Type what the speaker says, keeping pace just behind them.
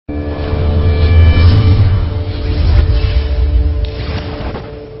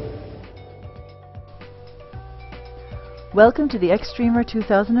Welcome to the Xtreamer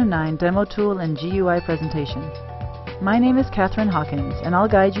 2009 Demo Tool and GUI presentation. My name is Catherine Hawkins, and I'll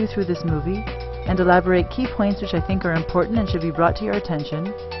guide you through this movie and elaborate key points which I think are important and should be brought to your attention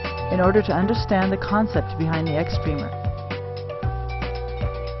in order to understand the concept behind the Xtreamer.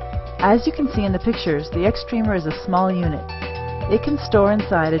 As you can see in the pictures, the Xtreamer is a small unit. It can store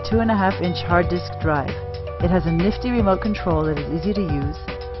inside a 2.5-inch hard disk drive. It has a nifty remote control that is easy to use,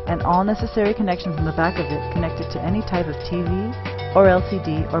 and all necessary connections in the back of it connected to any type of TV or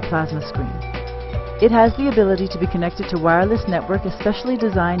LCD or plasma screen. It has the ability to be connected to wireless network, a specially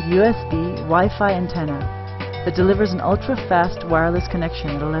designed USB Wi-Fi antenna that delivers an ultra-fast wireless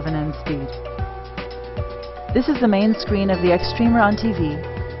connection at 11N speed. This is the main screen of the Xtreamer on TV,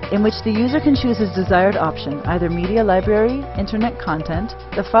 in which the user can choose his desired option, either media library, internet content,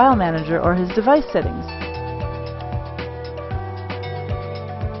 the file manager, or his device settings.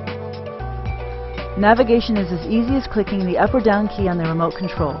 Navigation is as easy as clicking the up or down key on the remote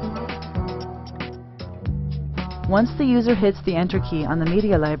control. Once the user hits the Enter key on the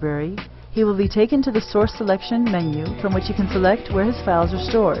media library, he will be taken to the Source Selection menu, from which he can select where his files are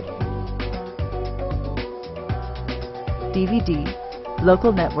stored: DVD,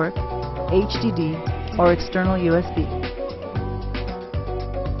 local network, HDD, or external USB.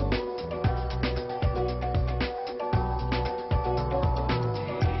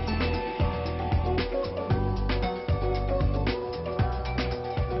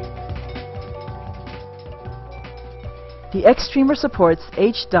 The Xtreamer supports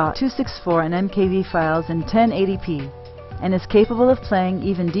H.264 and MKV files in 1080p and is capable of playing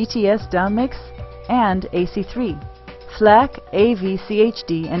even DTS downmix and AC3. FLAC, AV,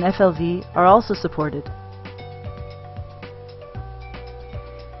 CHD, and FLV are also supported.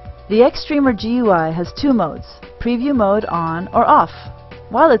 The Xtreamer GUI has two modes: preview mode on or off.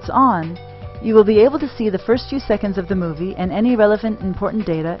 While it's on, you will be able to see the first few seconds of the movie and any relevant important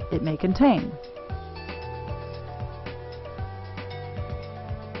data it may contain.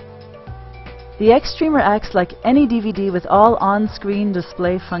 The Xtreamer acts like any DVD with all on-screen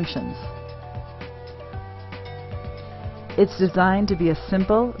display functions. It's designed to be a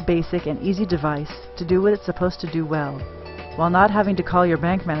simple, basic, and easy device to do what it's supposed to do well, while not having to call your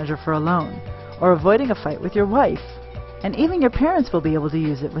bank manager for a loan, or avoiding a fight with your wife. And even your parents will be able to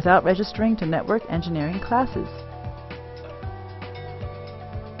use it without registering to network engineering classes.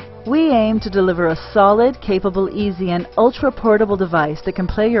 We aim to deliver a solid, capable, easy, and ultra-portable device that can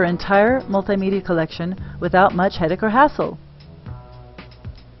play your entire multimedia collection without much headache or hassle.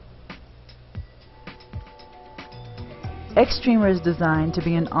 Xtreamer is designed to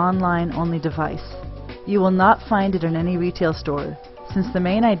be an online-only device. You will not find it in any retail store, since the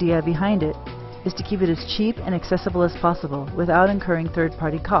main idea behind it is to keep it as cheap and accessible as possible without incurring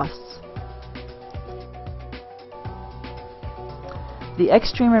third-party costs. The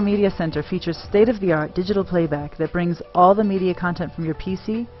Xtreamer Media Center features state-of-the-art digital playback that brings all the media content from your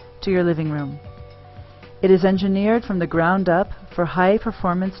PC to your living room. It is engineered from the ground up for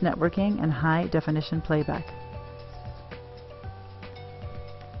high-performance networking and high-definition playback.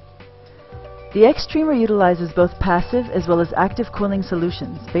 The Xtreamer utilizes both passive as well as active cooling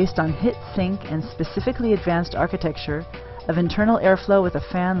solutions based on heat sink and specifically advanced architecture of internal airflow with a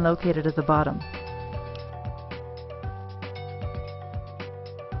fan located at the bottom.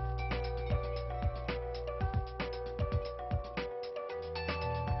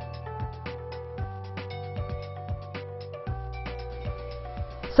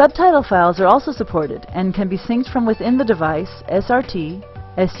 Subtitle files are also supported and can be synced from within the device: SRT,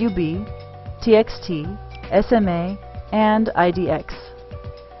 SUB, TXT, SMA, and IDX.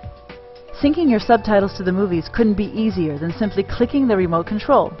 Syncing your subtitles to the movies couldn't be easier than simply clicking the remote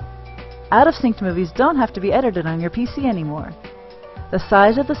control. Out-of-synced movies don't have to be edited on your PC anymore. The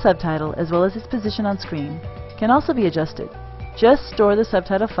size of the subtitle, as well as its position on screen, can also be adjusted. Just store the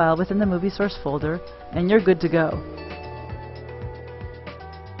subtitle file within the movie source folder and you're good to go.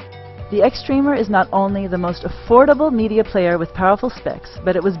 The Xtreamer is not only the most affordable media player with powerful specs,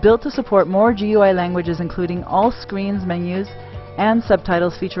 but it was built to support more GUI languages, including all screens, menus, and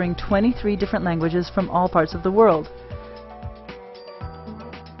subtitles featuring 23 different languages from all parts of the world.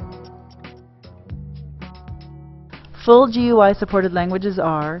 Full GUI supported languages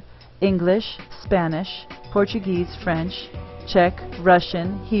are English, Spanish, Portuguese, French, Czech,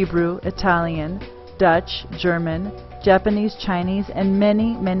 Russian, Hebrew, Italian, Dutch, German, Japanese, Chinese, and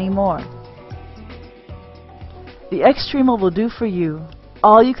many, many more. The Xtreamer will do for you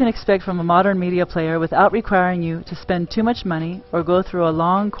all you can expect from a modern media player without requiring you to spend too much money or go through a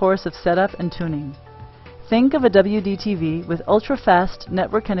long course of setup and tuning. Think of a WDTV with ultra-fast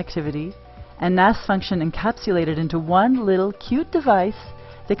network connectivity and NAS function encapsulated into one little cute device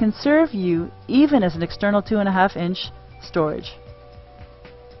that can serve you even as an external 2.5-inch storage.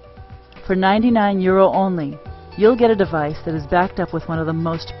 For €99 only, you'll get a device that is backed up with one of the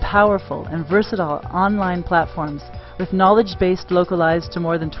most powerful and versatile online platforms with knowledge-based localized to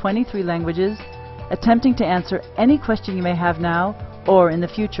more than 23 languages, attempting to answer any question you may have now or in the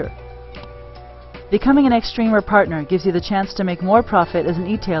future. Becoming an Xtreamer partner gives you the chance to make more profit as an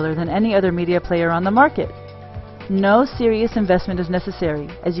e-tailer than any other media player on the market. No serious investment is necessary,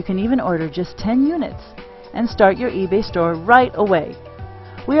 as you can even order just 10 units and start your eBay store right away.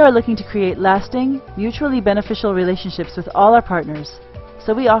 We are looking to create lasting, mutually beneficial relationships with all our partners,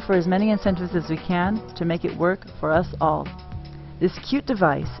 so we offer as many incentives as we can to make it work for us all. This cute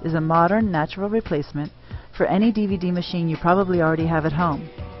device is a modern, natural replacement for any DVD machine you probably already have at home,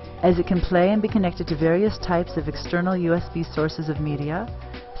 as it can play and be connected to various types of external USB sources of media,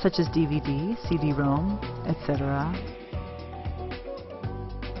 such as DVD, CD-ROM, etc.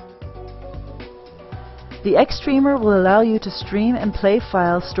 The Xtreamer will allow you to stream and play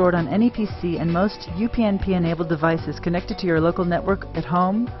files stored on any PC and most UPnP-enabled devices connected to your local network at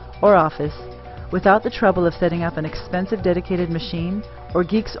home or office without the trouble of setting up an expensive dedicated machine or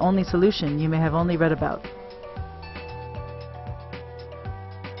geeks-only solution you may have only read about.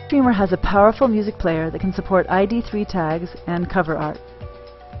 Xtreamer has a powerful music player that can support ID3 tags and cover art.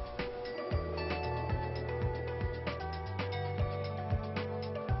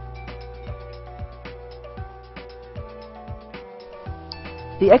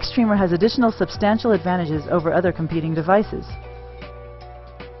 The Xtreamer has additional substantial advantages over other competing devices.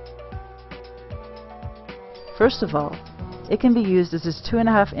 First of all, it can be used as a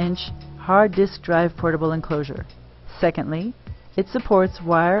 2.5-inch hard disk drive portable enclosure. Secondly, it supports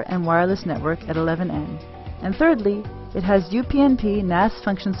wire and wireless network at 11N. And thirdly, it has UPnP NAS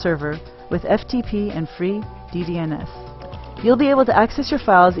function server with FTP and free DDNS. You'll be able to access your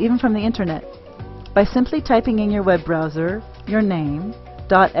files even from the internet by simply typing in your web browser, your name,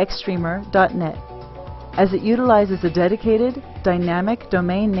 .xtreamer.net, as it utilizes a dedicated, dynamic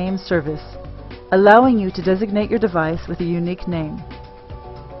domain name service, allowing you to designate your device with a unique name.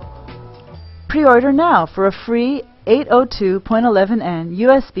 Pre-order now for a free 802.11n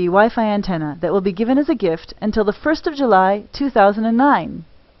USB Wi-Fi antenna that will be given as a gift until the 1st of July 2009.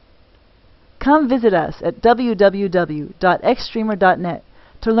 Come visit us at www.xtreamer.net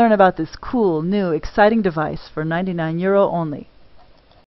to learn about this cool, new, exciting device for €99 only.